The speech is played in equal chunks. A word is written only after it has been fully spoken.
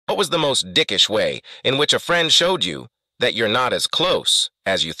What was the most dickish way in which a friend showed you that you're not as close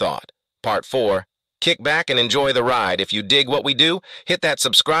as you thought? Part 4. Kick back and enjoy the ride. If you dig what we do, hit that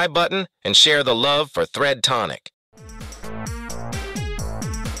subscribe button and share the love for Thread Tonic.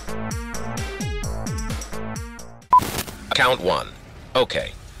 Count 1.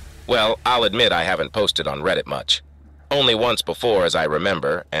 Okay. Well, I'll admit I haven't posted on Reddit much. Only once before, as I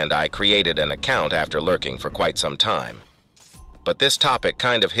remember, and I created an account after lurking for quite some time. But this topic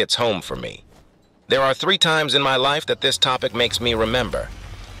kind of hits home for me. There are 3 times in my life that this topic makes me remember.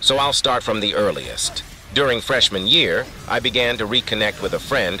 So I'll start from the earliest. During freshman year, I began to reconnect with a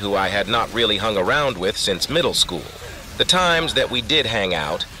friend who I had not really hung around with since middle school. The times that we did hang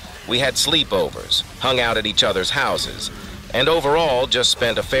out, we had sleepovers, hung out at each other's houses, and overall just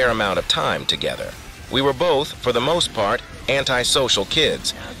spent a fair amount of time together. We were both, for the most part, antisocial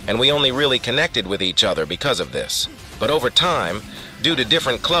kids, and we only really connected with each other because of this. But over time, due to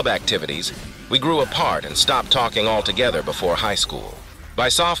different club activities, we grew apart and stopped talking altogether before high school. By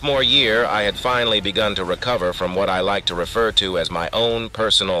sophomore year, I had finally begun to recover from what I like to refer to as my own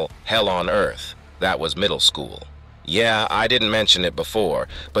personal hell on earth. That was middle school. Yeah, I didn't mention it before,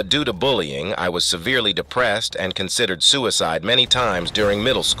 but due to bullying, I was severely depressed and considered suicide many times during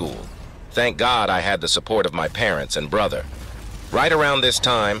middle school. Thank God I had the support of my parents and brother. Right around this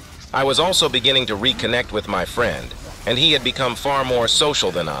time, I was also beginning to reconnect with my friend, and he had become far more social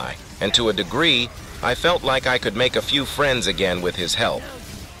than I, and to a degree, I felt like I could make a few friends again with his help.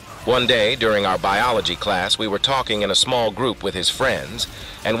 One day, during our biology class, we were talking in a small group with his friends,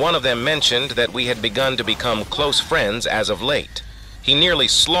 and one of them mentioned that we had begun to become close friends as of late. He nearly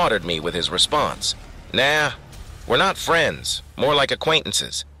slaughtered me with his response. Nah, we're not friends, more like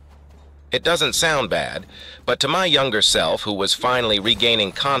acquaintances. It doesn't sound bad, but to my younger self, who was finally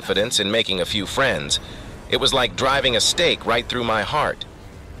regaining confidence in making a few friends, it was like driving a stake right through my heart.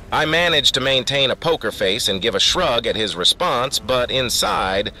 I managed to maintain a poker face and give a shrug at his response, but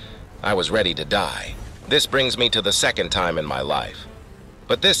inside, I was ready to die. This brings me to the second time in my life.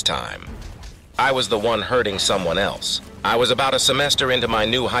 But this time, I was the one hurting someone else. I was about a semester into my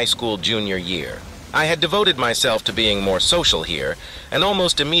new high school junior year. I had devoted myself to being more social here, and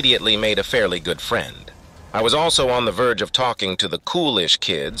almost immediately made a fairly good friend. I was also on the verge of talking to the coolish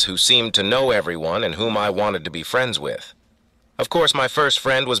kids who seemed to know everyone and whom I wanted to be friends with. Of course, my first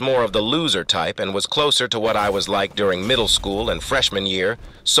friend was more of the loser type and was closer to what I was like during middle school and freshman year,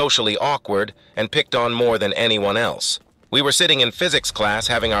 socially awkward, and picked on more than anyone else. We were sitting in physics class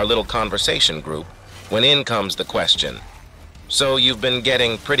having our little conversation group, when in comes the question, "So you've been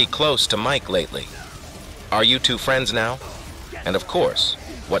getting pretty close to Mike lately. Are you two friends now?" And of course,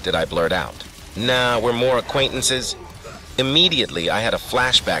 what did I blurt out? "Nah, we're more acquaintances." Immediately, I had a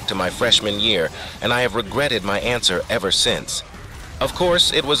flashback to my freshman year, and I have regretted my answer ever since. Of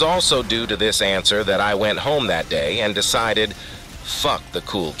course, it was also due to this answer that I went home that day and decided, fuck the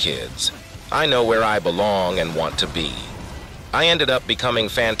cool kids. I know where I belong and want to be. I ended up becoming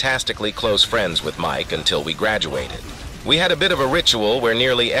fantastically close friends with Mike until we graduated. We had a bit of a ritual where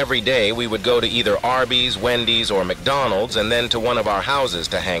nearly every day we would go to either Arby's, Wendy's, or McDonald's and then to one of our houses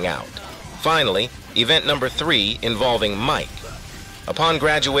to hang out. Finally, event number 3 involving Mike. Upon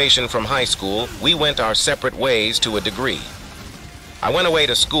graduation from high school, we went our separate ways to a degree. I went away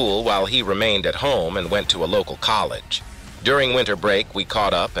to school while he remained at home and went to a local college. During winter break, we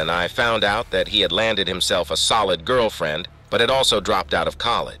caught up and I found out that he had landed himself a solid girlfriend, but had also dropped out of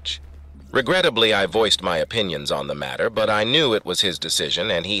college. Regrettably, I voiced my opinions on the matter, but I knew it was his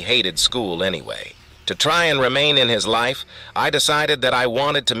decision and he hated school anyway. To try and remain in his life, I decided that I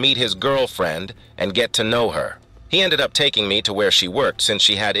wanted to meet his girlfriend and get to know her. He ended up taking me to where she worked since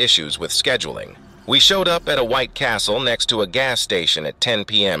she had issues with scheduling. We showed up at a White Castle next to a gas station at 10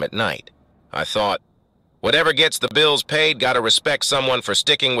 p.m. at night. I thought, whatever gets the bills paid, gotta respect someone for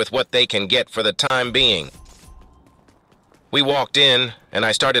sticking with what they can get for the time being. We walked in, and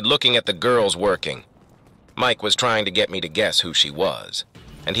I started looking at the girls working. Mike was trying to get me to guess who she was,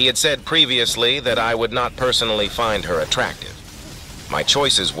 and he had said previously that I would not personally find her attractive. My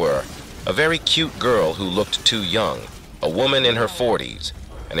choices were a very cute girl who looked too young, a woman in her 40s,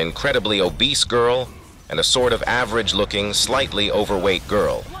 an incredibly obese girl, and a sort of average-looking, slightly overweight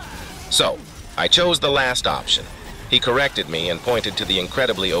girl. So, I chose the last option. He corrected me and pointed to the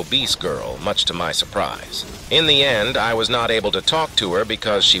incredibly obese girl, much to my surprise. In the end, I was not able to talk to her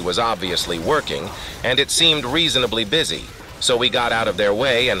because she was obviously working, and it seemed reasonably busy, so we got out of their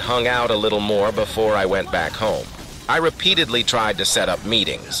way and hung out a little more before I went back home. I repeatedly tried to set up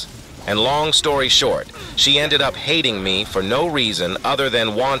meetings, and long story short, she ended up hating me for no reason other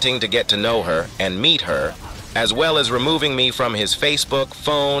than wanting to get to know her and meet her, as well as removing me from his Facebook,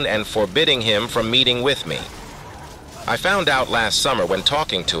 phone, and forbidding him from meeting with me. I found out last summer when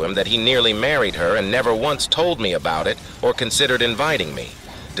talking to him that he nearly married her and never once told me about it or considered inviting me,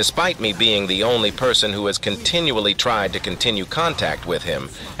 despite me being the only person who has continually tried to continue contact with him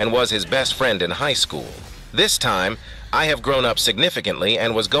and was his best friend in high school. This time, I have grown up significantly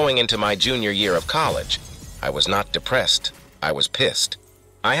and was going into my junior year of college. I was not depressed. I was pissed.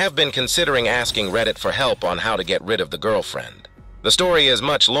 I have been considering asking Reddit for help on how to get rid of the girlfriend. The story is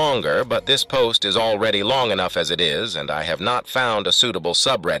much longer, but this post is already long enough as it is, and I have not found a suitable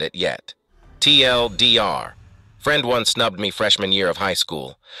subreddit yet. TLDR. Friend once snubbed me freshman year of high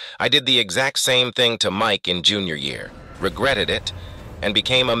school. I did the exact same thing to Mike in junior year, regretted it, and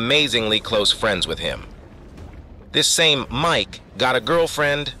became amazingly close friends with him. This same Mike got a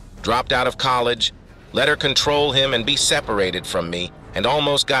girlfriend, dropped out of college, let her control him and be separated from me, and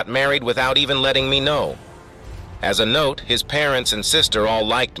almost got married without even letting me know. As a note, his parents and sister all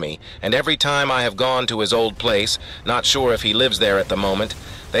liked me, and every time I have gone to his old place, not sure if he lives there at the moment,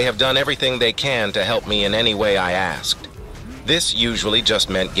 they have done everything they can to help me in any way I asked. This usually just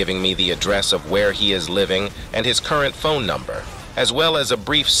meant giving me the address of where he is living and his current phone number, as well as a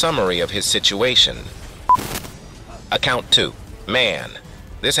brief summary of his situation. Account 2. Man,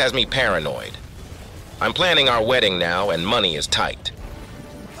 this has me paranoid. I'm planning our wedding now and money is tight.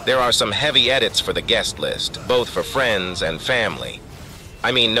 There are some heavy edits for the guest list, both for friends and family.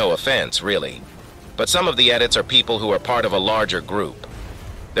 I mean, no offense, really. But some of the edits are people who are part of a larger group.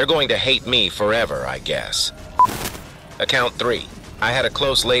 They're going to hate me forever, I guess. Account 3. I had a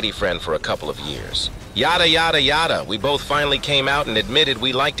close lady friend for a couple of years. Yada yada yada, we both finally came out and admitted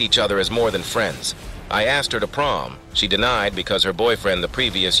we liked each other as more than friends. I asked her to prom. She denied because her boyfriend the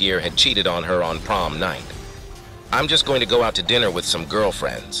previous year had cheated on her on prom night. I'm just going to go out to dinner with some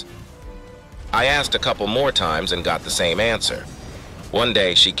girlfriends. I asked a couple more times and got the same answer. One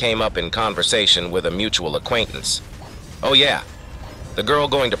day she came up in conversation with a mutual acquaintance. Oh yeah, the girl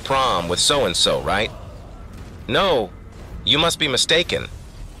going to prom with so-and-so, right? No, you must be mistaken.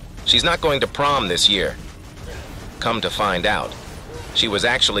 She's not going to prom this year. Come to find out, she was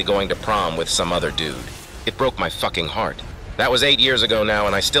actually going to prom with some other dude. It broke my fucking heart. That was 8 years ago now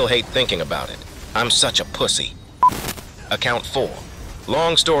and I still hate thinking about it. I'm such a pussy. Account 4.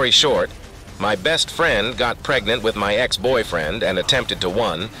 Long story short, my best friend got pregnant with my ex-boyfriend and attempted to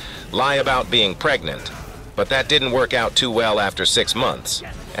 1, lie about being pregnant, but that didn't work out too well after 6 months,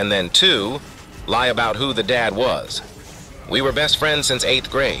 and then 2, lie about who the dad was. We were best friends since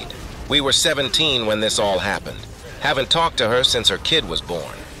 8th grade. We were 17 when this all happened. Haven't talked to her since her kid was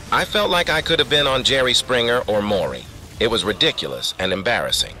born. I felt like I could have been on Jerry Springer or Maury. It was ridiculous and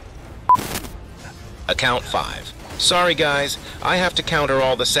embarrassing. Account 5. Sorry guys, I have to counter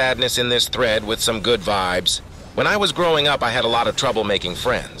all the sadness in this thread with some good vibes. When I was growing up, I had a lot of trouble making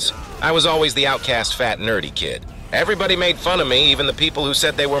friends. I was always the outcast fat nerdy kid. Everybody made fun of me, even the people who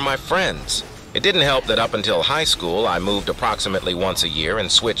said they were my friends. It didn't help that up until high school, I moved approximately once a year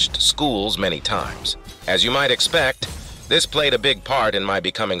and switched schools many times. As you might expect, this played a big part in my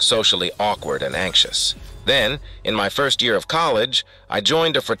becoming socially awkward and anxious. Then, in my first year of college, I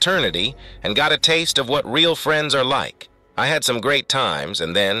joined a fraternity and got a taste of what real friends are like. I had some great times,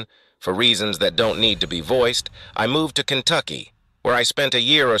 and then, for reasons that don't need to be voiced, I moved to Kentucky, where I spent a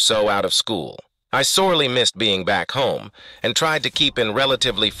year or so out of school. I sorely missed being back home and tried to keep in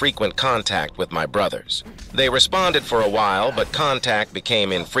relatively frequent contact with my brothers. They responded for a while, but contact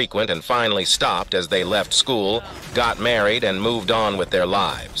became infrequent and finally stopped as they left school, got married, and moved on with their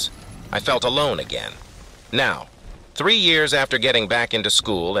lives. I felt alone again. Now, 3 years after getting back into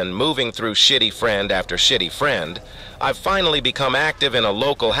school and moving through shitty friend after shitty friend, I've finally become active in a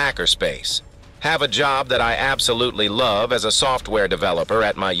local hackerspace. Have a job that I absolutely love as a software developer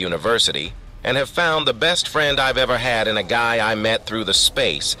at my university, and have found the best friend I've ever had in a guy I met through the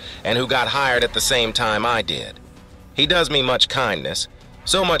space and who got hired at the same time I did. He does me much kindness,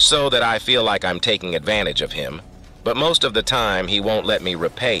 so much so that I feel like I'm taking advantage of him, but most of the time he won't let me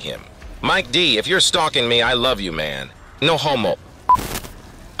repay him. Mike D, if you're stalking me, I love you, man. No homo.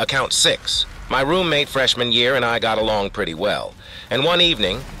 Account 6. My roommate freshman year and I got along pretty well, and one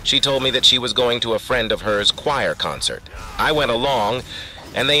evening she told me that she was going to a friend of hers choir concert. I went along,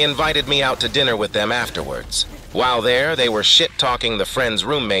 and they invited me out to dinner with them afterwards. While there, they were shit-talking the friend's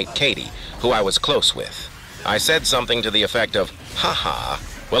roommate, Katie, who I was close with. I said something to the effect of, haha,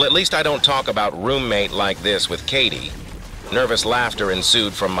 well, at least I don't talk about roommate like this with Katie. Nervous laughter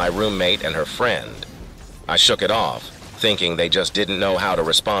ensued from my roommate and her friend. I shook it off, thinking they just didn't know how to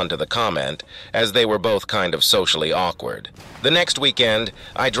respond to the comment, as they were both kind of socially awkward. The next weekend,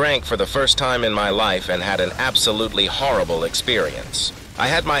 I drank for the first time in my life and had an absolutely horrible experience. I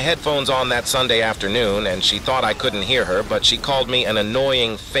had my headphones on that Sunday afternoon, and she thought I couldn't hear her, but she called me an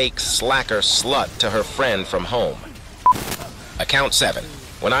annoying, fake, slacker slut to her friend from home. Account 7.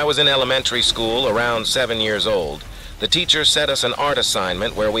 When I was in elementary school, around 7 years old, the teacher set us an art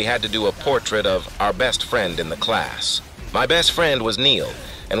assignment where we had to do a portrait of our best friend in the class. My best friend was Neil,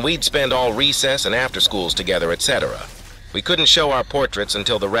 and we'd spend all recess and after schools together, etc. We couldn't show our portraits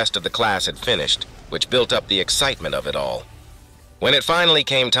until the rest of the class had finished, which built up the excitement of it all. When it finally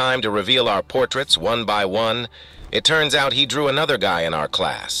came time to reveal our portraits one by one, it turns out he drew another guy in our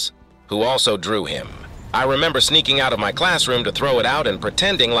class, who also drew him. I remember sneaking out of my classroom to throw it out and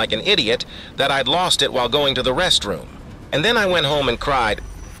pretending like an idiot that I'd lost it while going to the restroom. And then I went home and cried.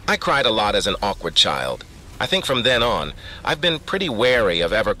 I cried a lot as an awkward child. I think from then on, I've been pretty wary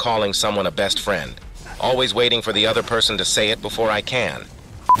of ever calling someone a best friend, always waiting for the other person to say it before I can.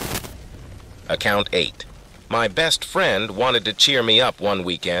 Account 8. My best friend wanted to cheer me up one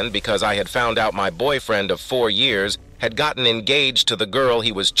weekend because I had found out my boyfriend of 4 years had gotten engaged to the girl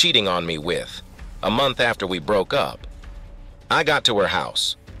he was cheating on me with, a month after we broke up. I got to her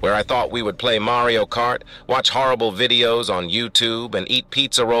house, where I thought we would play Mario Kart, watch horrible videos on YouTube, and eat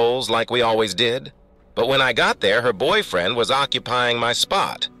pizza rolls like we always did. But when I got there, her boyfriend was occupying my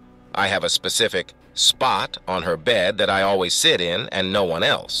spot. I have a specific spot on her bed that I always sit in, and no one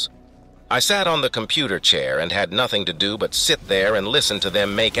else. I sat on the computer chair and had nothing to do but sit there and listen to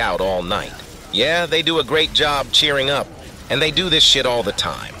them make out all night. Yeah, they do a great job cheering up, and they do this shit all the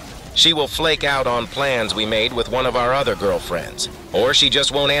time. She will flake out on plans we made with one of our other girlfriends, or she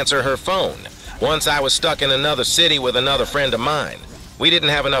just won't answer her phone. Once I was stuck in another city with another friend of mine. We didn't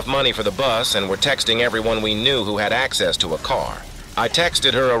have enough money for the bus and were texting everyone we knew who had access to a car. I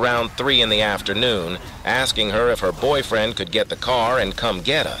texted her around 3 in the afternoon, asking her if her boyfriend could get the car and come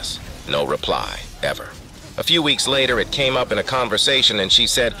get us. No reply, ever. A few weeks later, it came up in a conversation and she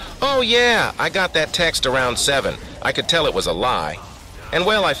said, "Oh yeah, I got that text around 7. I could tell it was a lie." And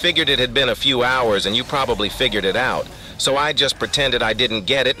well, I figured it had been a few hours and you probably figured it out, so I just pretended I didn't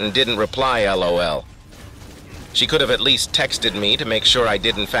get it and didn't reply LOL. She could have at least texted me to make sure I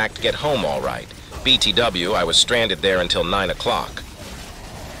did in fact get home all right. BTW, I was stranded there until 9 o'clock.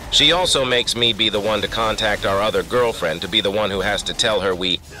 She also makes me be the one to contact our other girlfriend to be the one who has to tell her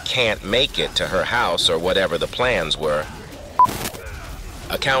we can't make it to her house or whatever the plans were.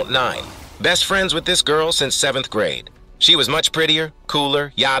 Account 9. Best friends with this girl since 7th grade. She was much prettier,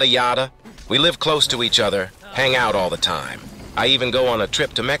 cooler, yada yada. We live close to each other, hang out all the time. I even go on a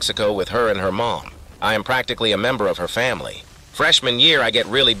trip to Mexico with her and her mom. I am practically a member of her family. Freshman year, I get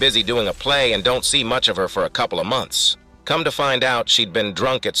really busy doing a play and don't see much of her for a couple of months. Come to find out, she'd been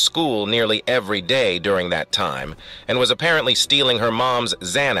drunk at school nearly every day during that time and was apparently stealing her mom's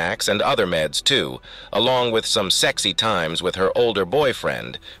Xanax and other meds too, along with some sexy times with her older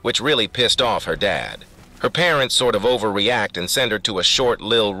boyfriend, which really pissed off her dad. Her parents sort of overreact and send her to a short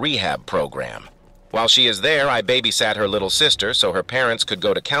little rehab program. While she is there, I babysat her little sister so her parents could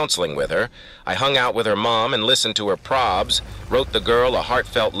go to counseling with her. I hung out with her mom and listened to her probs, wrote the girl a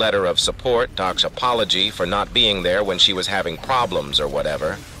heartfelt letter of support, Doc's apology for not being there when she was having problems or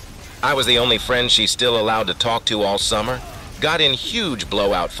whatever. I was the only friend she's still allowed to talk to all summer. Got in huge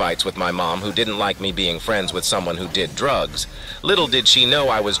blowout fights with my mom, who didn't like me being friends with someone who did drugs. Little did she know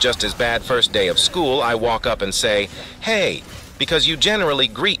I was just as bad. First day of school, I walk up and say, "Hey," because you generally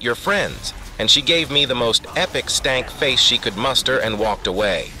greet your friends. And she gave me the most epic stank face she could muster and walked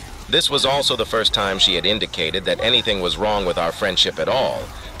away. This was also the first time she had indicated that anything was wrong with our friendship at all,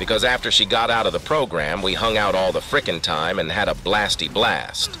 because after she got out of the program, we hung out all the frickin' time and had a blasty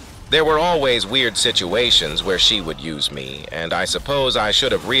blast. There were always weird situations where she would use me, and I suppose I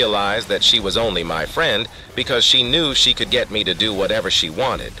should have realized that she was only my friend because she knew she could get me to do whatever she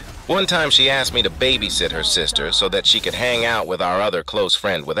wanted. One time she asked me to babysit her sister so that she could hang out with our other close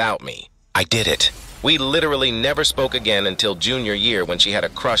friend without me. I did it. We literally never spoke again until junior year when she had a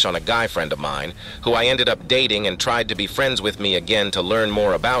crush on a guy friend of mine, who I ended up dating and tried to be friends with me again to learn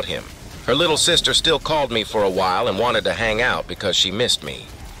more about him. Her little sister still called me for a while and wanted to hang out because she missed me.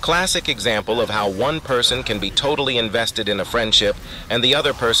 Classic example of how one person can be totally invested in a friendship and the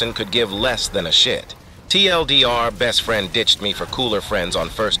other person could give less than a shit. TLDR, best friend ditched me for cooler friends on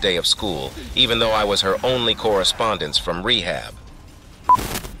first day of school, even though I was her only correspondence from rehab.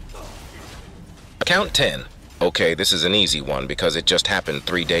 Account 10. Okay, this is an easy one because it just happened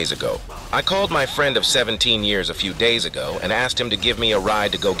 3 days ago. I called my friend of 17 years a few days ago and asked him to give me a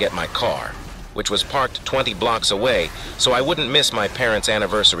ride to go get my car. which was parked 20 blocks away, so I wouldn't miss my parents'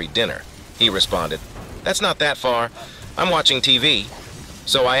 anniversary dinner. He responded, "That's not that far. I'm watching TV."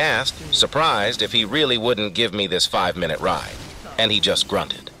 So I asked, surprised, if he really wouldn't give me this 5-minute ride. And he just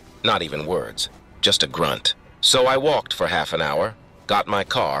grunted. Not even words, just a grunt. So I walked for half an hour, got my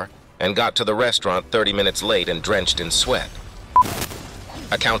car, and got to the restaurant 30 minutes late and drenched in sweat.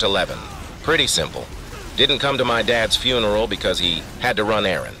 Account 11. Pretty simple. Didn't come to my dad's funeral because he had to run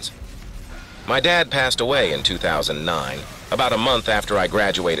errands. My dad passed away in 2009, about a month after I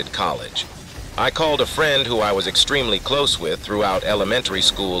graduated college. I called a friend who I was extremely close with throughout elementary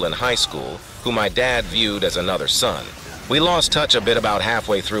school and high school, who my dad viewed as another son. We lost touch a bit about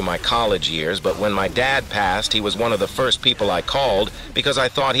halfway through my college years, but when my dad passed, he was one of the first people I called because I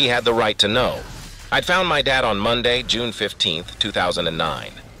thought he had the right to know. I'd found my dad on Monday, June 15th,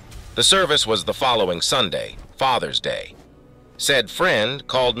 2009. The service was the following Sunday, Father's Day. Said friend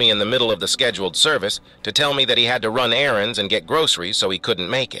called me in the middle of the scheduled service to tell me that he had to run errands and get groceries so he couldn't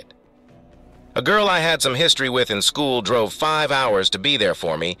make it. A girl I had some history with in school drove 5 hours to be there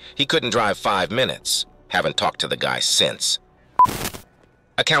for me. He couldn't drive 5 minutes. Haven't talked to the guy since.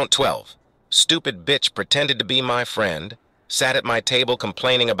 Account 12. Stupid bitch pretended to be my friend, sat at my table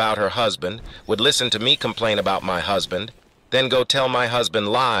complaining about her husband, would listen to me complain about my husband, then go tell my husband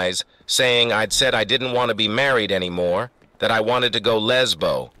lies, saying I'd said I didn't want to be married anymore, that I wanted to go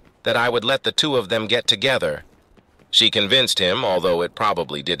lesbo, that I would let the two of them get together. She convinced him, although it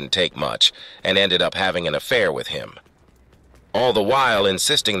probably didn't take much, and ended up having an affair with him. All the while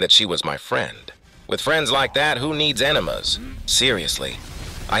insisting that she was my friend. With friends like that, who needs enemas? Seriously.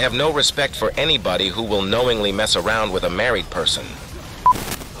 I have no respect for anybody who will knowingly mess around with a married person.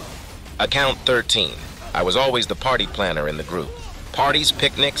 Account 13. I was always the party planner in the group. Parties,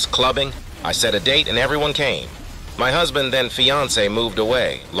 picnics, clubbing. I set a date and everyone came. My husband, then fiance, moved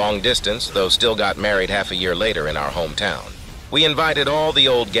away, long distance, though still got married half a year later in our hometown. We invited all the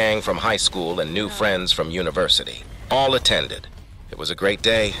old gang from high school and new friends from university. All attended. It was a great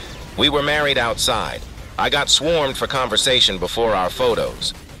day. We were married outside. I got swarmed for conversation before our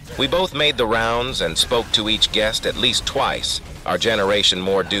photos. We both made the rounds and spoke to each guest at least twice, our generation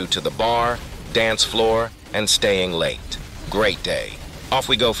more due to the bar, dance floor, and staying late. Great day. Off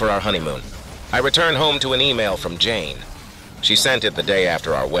we go for our honeymoon. I returned home to an email from Jane. She sent it the day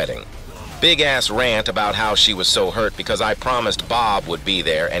after our wedding. Big-ass rant about how she was so hurt because I promised Bob would be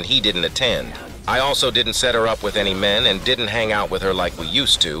there and he didn't attend. I also didn't set her up with any men and didn't hang out with her like we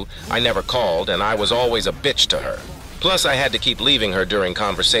used to. I never called and I was always a bitch to her. Plus I had to keep leaving her during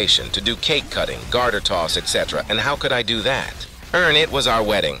conversation to do cake cutting, garter toss, etc. And how could I do that? It was our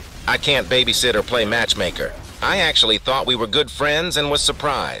wedding. I can't babysit or play matchmaker. I actually thought we were good friends and was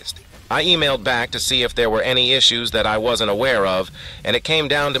surprised. I emailed back to see if there were any issues that I wasn't aware of, and it came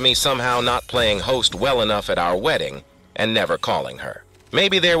down to me somehow not playing host well enough at our wedding and never calling her.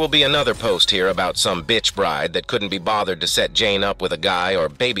 Maybe there will be another post here about some bitch bride that couldn't be bothered to set Jane up with a guy or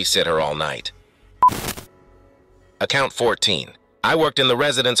babysit her all night. Account 14. I worked in the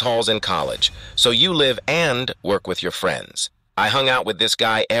residence halls in college, so you live and work with your friends. I hung out with this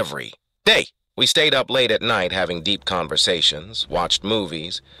guy every day. We stayed up late at night having deep conversations, watched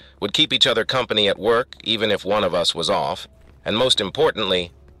movies, would keep each other company at work even if one of us was off, and most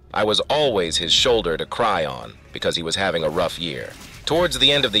importantly, I was always his shoulder to cry on because he was having a rough year. Towards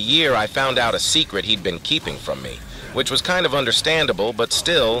the end of the year, I found out a secret he'd been keeping from me, which was kind of understandable, but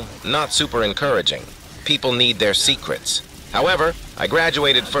still not super encouraging. People need their secrets. However, I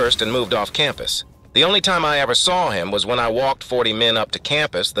graduated first and moved off campus. The only time I ever saw him was when I walked 40 men up to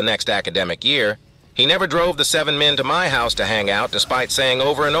campus the next academic year. He never drove the 7 men to my house to hang out, despite saying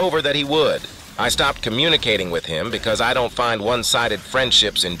over and over that he would. I stopped communicating with him because I don't find one-sided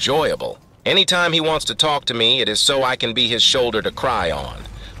friendships enjoyable. Anytime he wants to talk to me, it is so I can be his shoulder to cry on.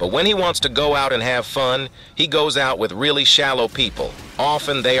 But when he wants to go out and have fun, he goes out with really shallow people.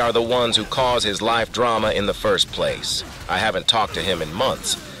 Often they are the ones who cause his life drama in the first place. I haven't talked to him in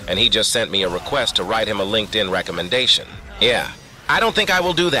months, and he just sent me a request to write him a LinkedIn recommendation. Yeah, I don't think I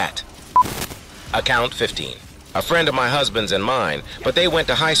will do that. Account 15. A friend of my husband's and mine, but they went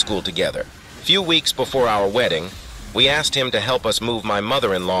to high school together. Few weeks before our wedding, we asked him to help us move my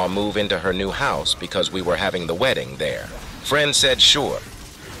mother-in-law move into her new house because we were having the wedding there. Friend said sure.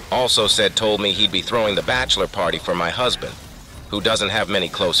 Also told me he'd be throwing the bachelor party for my husband, who doesn't have many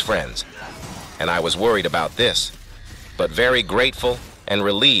close friends. And I was worried about this, but very grateful and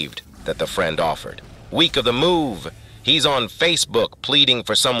relieved that the friend offered. Week of the move, he's on Facebook pleading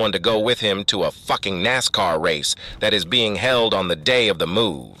for someone to go with him to a fucking NASCAR race that is being held on the day of the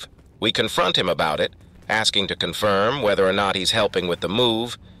move. We confront him about it, asking to confirm whether or not he's helping with the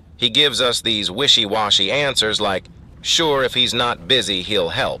move. He gives us these wishy-washy answers like, sure, if he's not busy, he'll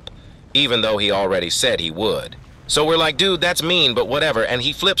help, even though he already said he would. So we're like, dude, that's mean, but whatever, and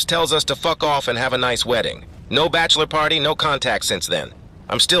he flips tells us to fuck off and have a nice wedding. No bachelor party, no contact since then.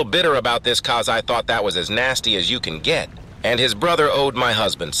 I'm still bitter about this cause I thought that was as nasty as you can get. And his brother owed my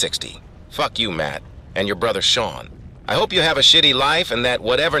husband 60. Fuck you, Matt, and your brother Sean. I hope you have a shitty life and that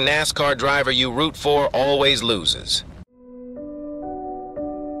whatever NASCAR driver you root for always loses.